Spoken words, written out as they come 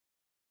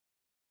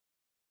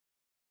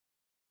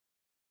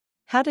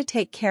How to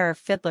take care of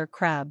fiddler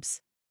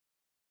crabs.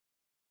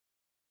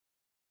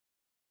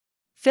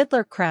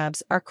 Fiddler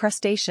crabs are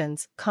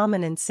crustaceans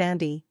common in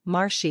sandy,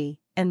 marshy,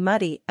 and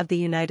muddy of the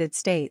United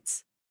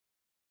States.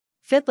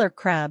 Fiddler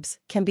crabs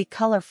can be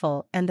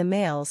colorful and the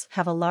males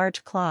have a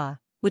large claw,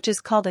 which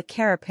is called a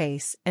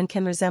carapace and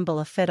can resemble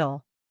a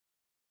fiddle.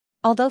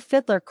 Although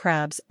fiddler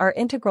crabs are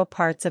integral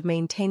parts of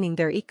maintaining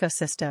their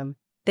ecosystem,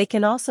 they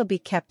can also be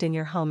kept in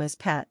your home as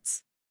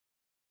pets.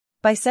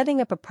 By setting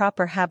up a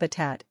proper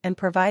habitat and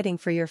providing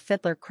for your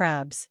fiddler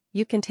crabs,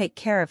 you can take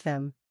care of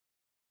them.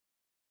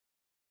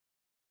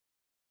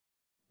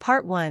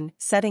 Part 1.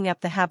 Setting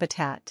up the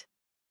habitat.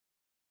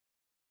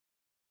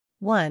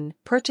 1.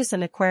 Purchase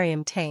an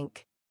aquarium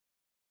tank.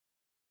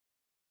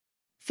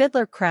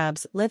 Fiddler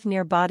crabs live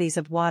near bodies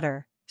of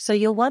water, so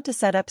you'll want to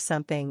set up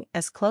something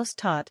as close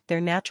to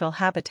their natural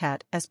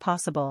habitat as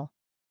possible.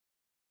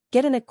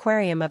 Get an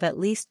aquarium of at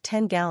least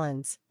 10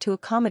 gallons to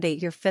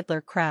accommodate your fiddler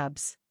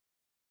crabs.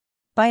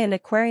 Buy an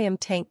aquarium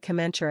tank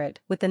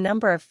commensurate with the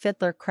number of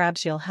fiddler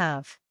crabs you'll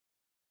have.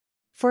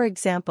 For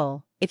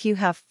example, if you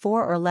have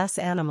 4 or less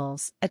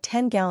animals, a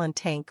 10-gallon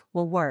tank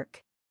will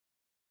work.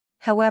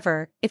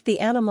 However, if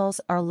the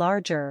animals are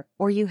larger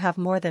or you have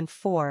more than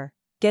 4,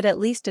 get at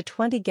least a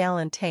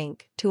 20-gallon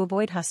tank to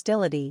avoid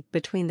hostility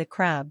between the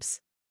crabs.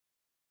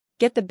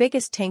 Get the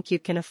biggest tank you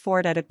can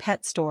afford at a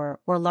pet store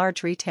or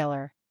large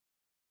retailer.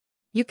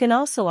 You can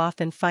also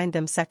often find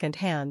them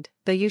second-hand,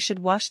 though you should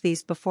wash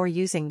these before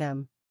using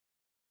them.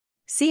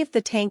 See if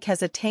the tank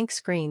has a tank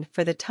screen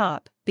for the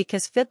top,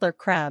 because fiddler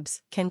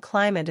crabs can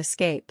climb and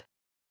escape.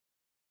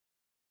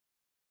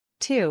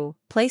 2.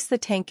 Place the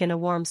tank in a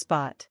warm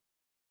spot.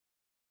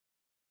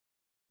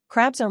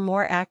 Crabs are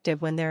more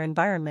active when their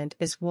environment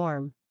is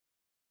warm.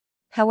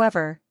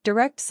 However,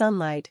 direct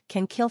sunlight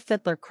can kill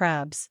fiddler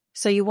crabs,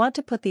 so you want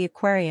to put the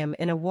aquarium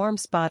in a warm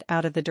spot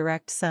out of the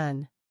direct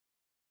sun.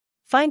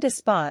 Find a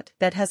spot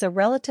that has a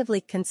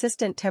relatively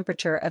consistent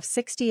temperature of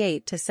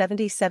 68 to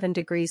 77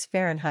 degrees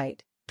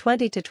Fahrenheit,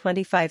 20 to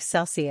 25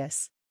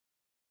 Celsius.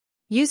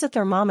 Use a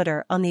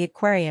thermometer on the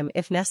aquarium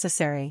if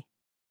necessary.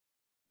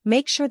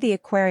 Make sure the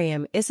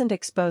aquarium isn't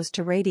exposed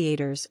to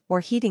radiators or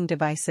heating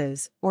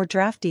devices or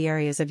drafty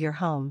areas of your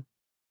home.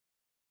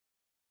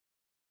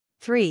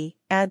 3.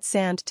 Add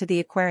sand to the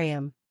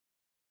aquarium.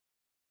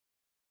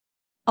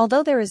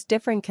 Although there is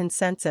differing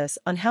consensus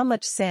on how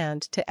much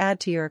sand to add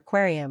to your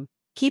aquarium,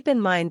 keep in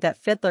mind that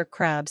fiddler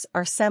crabs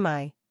are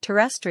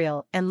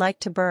semi-terrestrial and like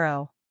to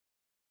burrow.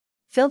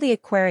 Fill the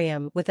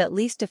aquarium with at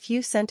least a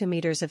few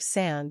centimeters of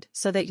sand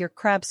so that your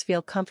crabs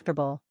feel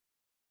comfortable.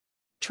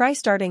 Try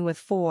starting with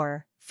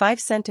 4-5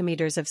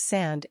 centimeters of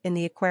sand in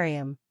the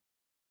aquarium.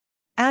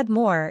 Add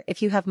more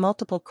if you have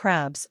multiple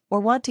crabs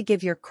or want to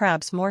give your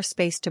crabs more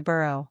space to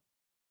burrow.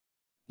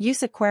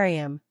 Use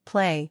aquarium,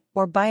 play,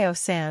 or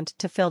bio-sand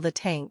to fill the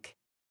tank.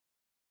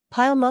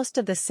 Pile most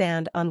of the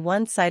sand on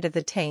one side of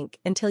the tank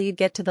until you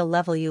get to the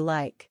level you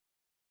like.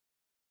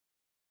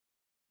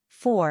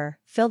 4.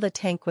 Fill the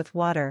tank with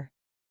water.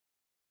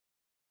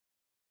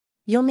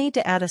 You'll need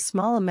to add a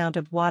small amount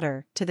of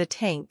water to the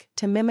tank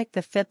to mimic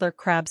the fiddler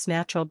crab's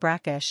natural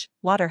brackish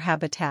water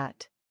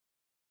habitat.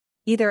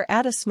 Either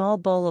add a small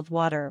bowl of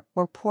water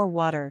or pour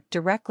water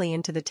directly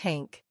into the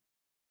tank.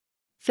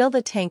 Fill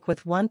the tank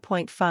with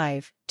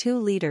 1.5-2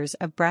 liters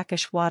of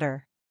brackish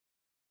water.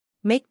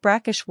 Make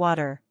brackish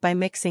water by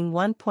mixing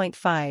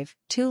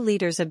 1.5-2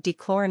 liters of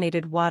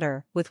dechlorinated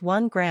water with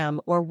 1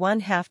 gram or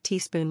 1/2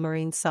 teaspoon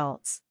marine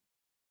salts.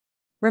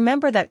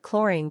 Remember that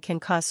chlorine can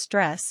cause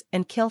stress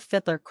and kill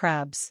fiddler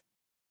crabs.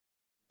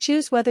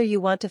 Choose whether you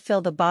want to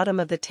fill the bottom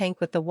of the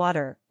tank with the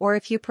water or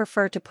if you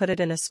prefer to put it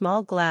in a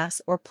small glass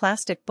or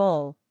plastic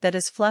bowl that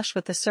is flush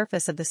with the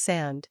surface of the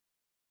sand.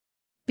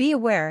 Be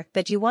aware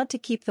that you want to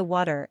keep the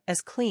water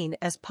as clean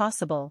as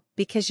possible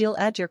because you'll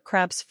add your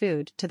crab's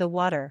food to the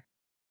water.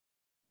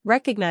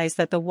 Recognize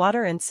that the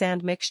water and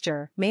sand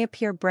mixture may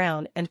appear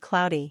brown and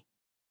cloudy.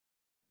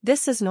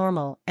 This is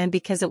normal and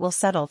because it will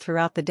settle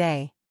throughout the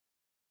day.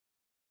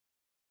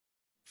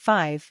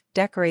 5.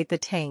 Decorate the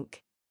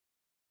tank.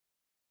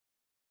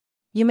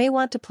 You may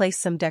want to place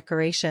some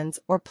decorations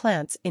or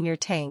plants in your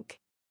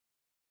tank.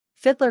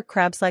 Fiddler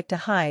crabs like to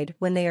hide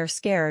when they are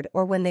scared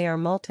or when they are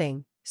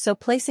molting, so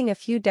placing a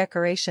few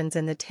decorations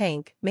in the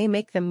tank may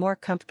make them more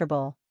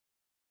comfortable.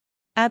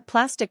 Add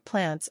plastic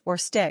plants or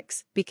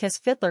sticks because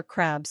fiddler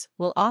crabs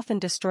will often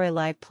destroy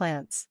live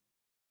plants.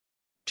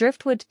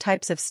 Driftwood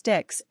types of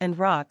sticks and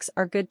rocks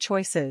are good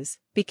choices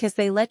because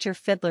they let your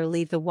fiddler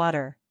leave the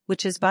water,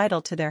 which is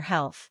vital to their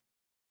health.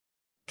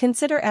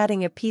 Consider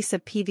adding a piece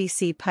of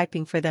PVC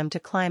piping for them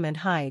to climb and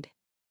hide.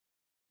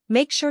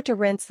 Make sure to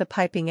rinse the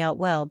piping out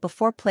well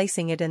before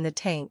placing it in the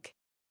tank.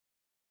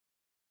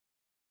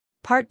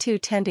 Part 2.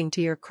 Tending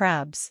to your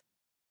crabs.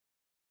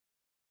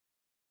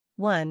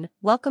 1.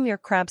 Welcome your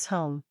crabs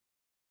home.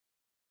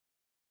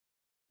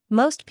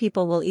 Most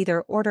people will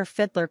either order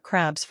fiddler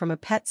crabs from a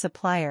pet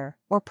supplier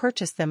or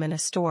purchase them in a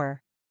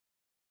store.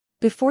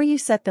 Before you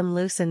set them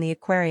loose in the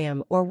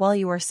aquarium or while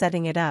you are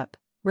setting it up,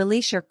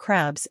 release your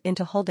crabs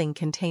into holding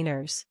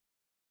containers.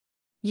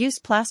 Use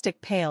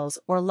plastic pails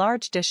or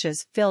large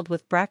dishes filled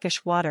with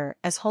brackish water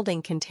as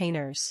holding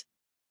containers.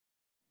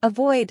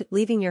 Avoid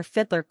leaving your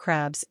fiddler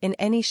crabs in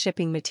any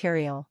shipping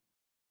material.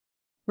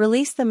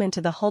 Release them into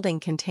the holding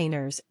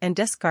containers and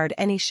discard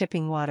any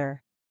shipping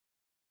water.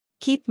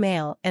 Keep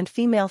male and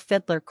female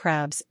fiddler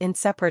crabs in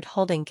separate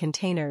holding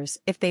containers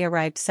if they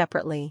arrived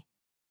separately.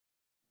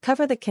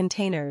 Cover the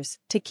containers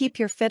to keep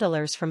your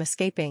fiddlers from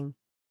escaping.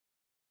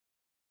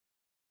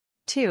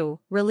 2.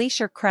 Release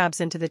your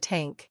crabs into the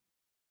tank.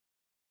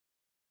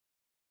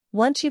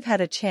 Once you've had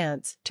a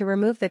chance to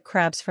remove the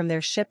crabs from their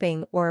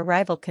shipping or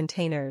arrival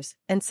containers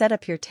and set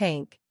up your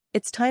tank,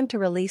 it's time to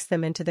release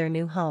them into their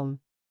new home.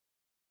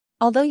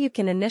 Although you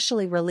can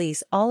initially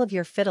release all of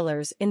your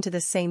fiddlers into the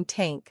same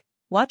tank,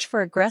 watch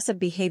for aggressive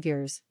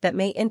behaviors that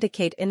may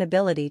indicate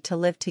inability to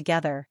live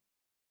together.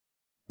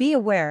 Be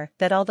aware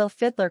that although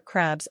fiddler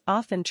crabs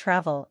often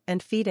travel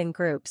and feed in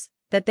groups,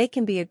 that they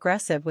can be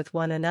aggressive with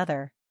one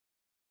another.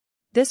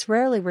 This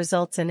rarely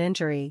results in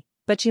injury,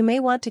 but you may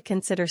want to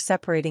consider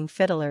separating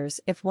fiddlers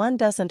if one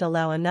doesn't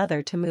allow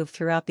another to move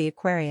throughout the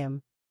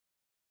aquarium.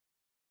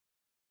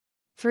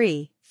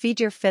 3. Feed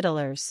your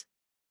fiddlers.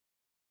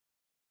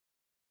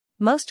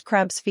 Most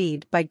crabs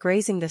feed by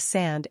grazing the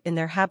sand in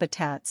their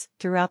habitats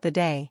throughout the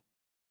day.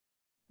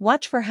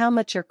 Watch for how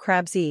much your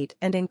crabs eat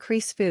and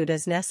increase food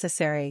as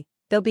necessary,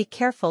 though be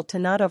careful to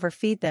not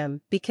overfeed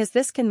them because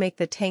this can make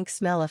the tank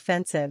smell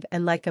offensive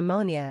and like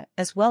ammonia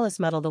as well as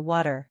muddle the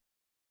water.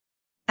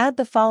 Add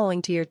the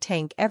following to your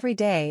tank every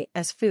day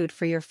as food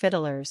for your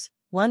fiddlers: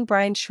 1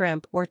 brine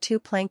shrimp or 2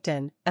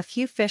 plankton, a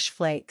few fish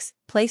flakes.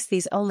 Place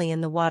these only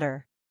in the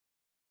water.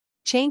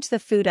 Change the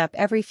food up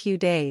every few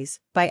days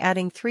by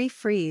adding 3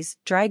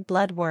 freeze-dried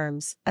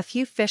bloodworms, a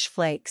few fish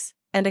flakes,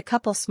 and a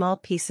couple small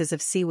pieces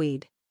of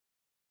seaweed.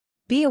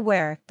 Be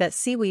aware that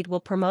seaweed will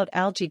promote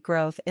algae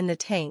growth in the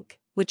tank,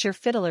 which your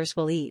fiddlers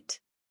will eat.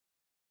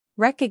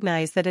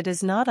 Recognize that it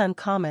is not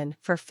uncommon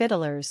for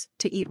fiddlers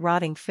to eat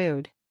rotting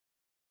food.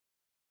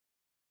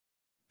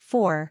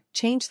 4.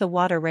 Change the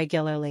water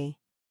regularly.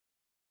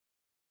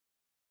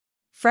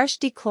 Fresh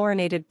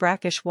dechlorinated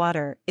brackish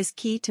water is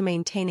key to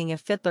maintaining a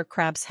fiddler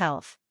crab's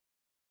health.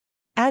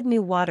 Add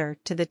new water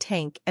to the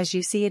tank as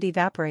you see it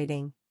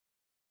evaporating.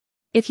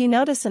 If you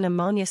notice an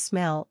ammonia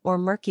smell or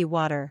murky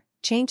water,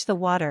 change the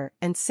water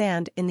and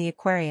sand in the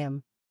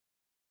aquarium.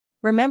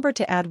 Remember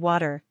to add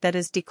water that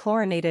is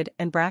dechlorinated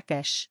and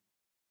brackish.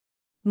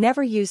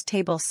 Never use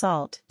table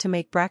salt to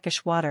make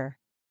brackish water.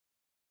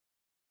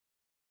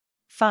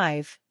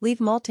 5. Leave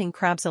molting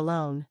crabs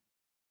alone.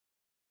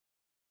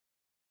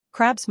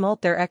 Crabs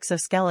molt their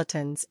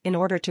exoskeletons in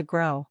order to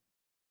grow.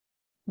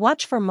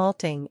 Watch for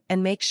molting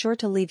and make sure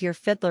to leave your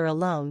fiddler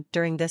alone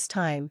during this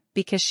time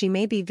because she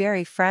may be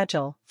very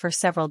fragile for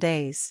several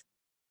days.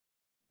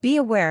 Be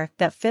aware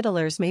that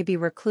fiddlers may be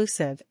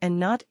reclusive and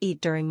not eat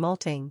during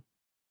molting.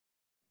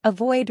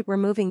 Avoid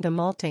removing the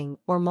molting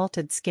or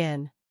molted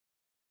skin.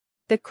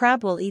 The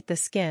crab will eat the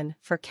skin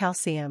for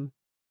calcium.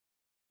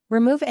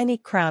 Remove any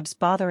crabs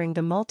bothering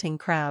the molting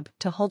crab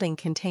to holding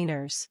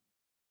containers.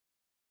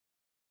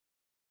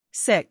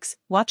 6.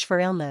 Watch for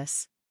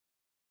illness.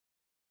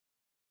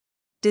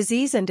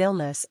 Disease and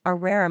illness are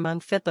rare among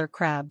fiddler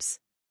crabs.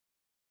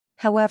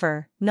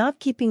 However, not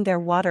keeping their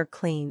water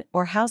clean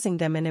or housing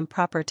them in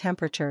improper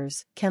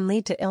temperatures can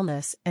lead to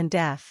illness and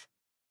death.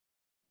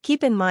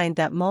 Keep in mind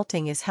that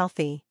molting is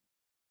healthy.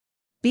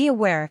 Be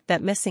aware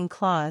that missing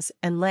claws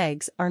and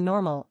legs are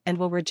normal and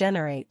will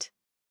regenerate.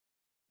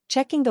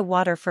 Checking the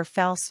water for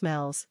foul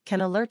smells can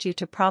alert you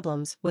to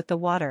problems with the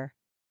water.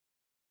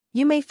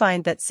 You may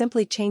find that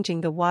simply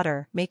changing the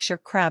water makes your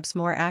crabs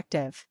more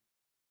active.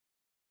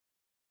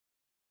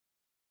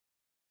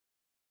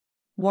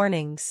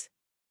 Warnings.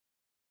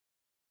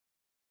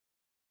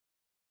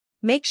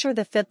 Make sure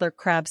the fiddler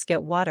crabs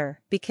get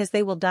water because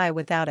they will die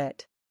without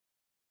it.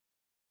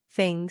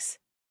 Things.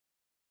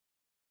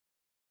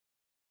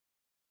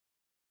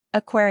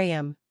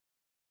 Aquarium.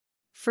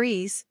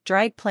 Freeze,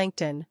 dried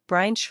plankton,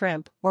 brine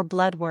shrimp or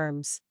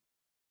bloodworms.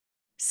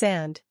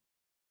 Sand.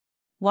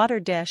 Water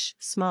dish,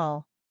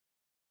 small.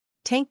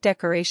 Tank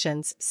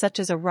decorations such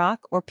as a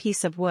rock or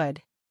piece of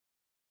wood.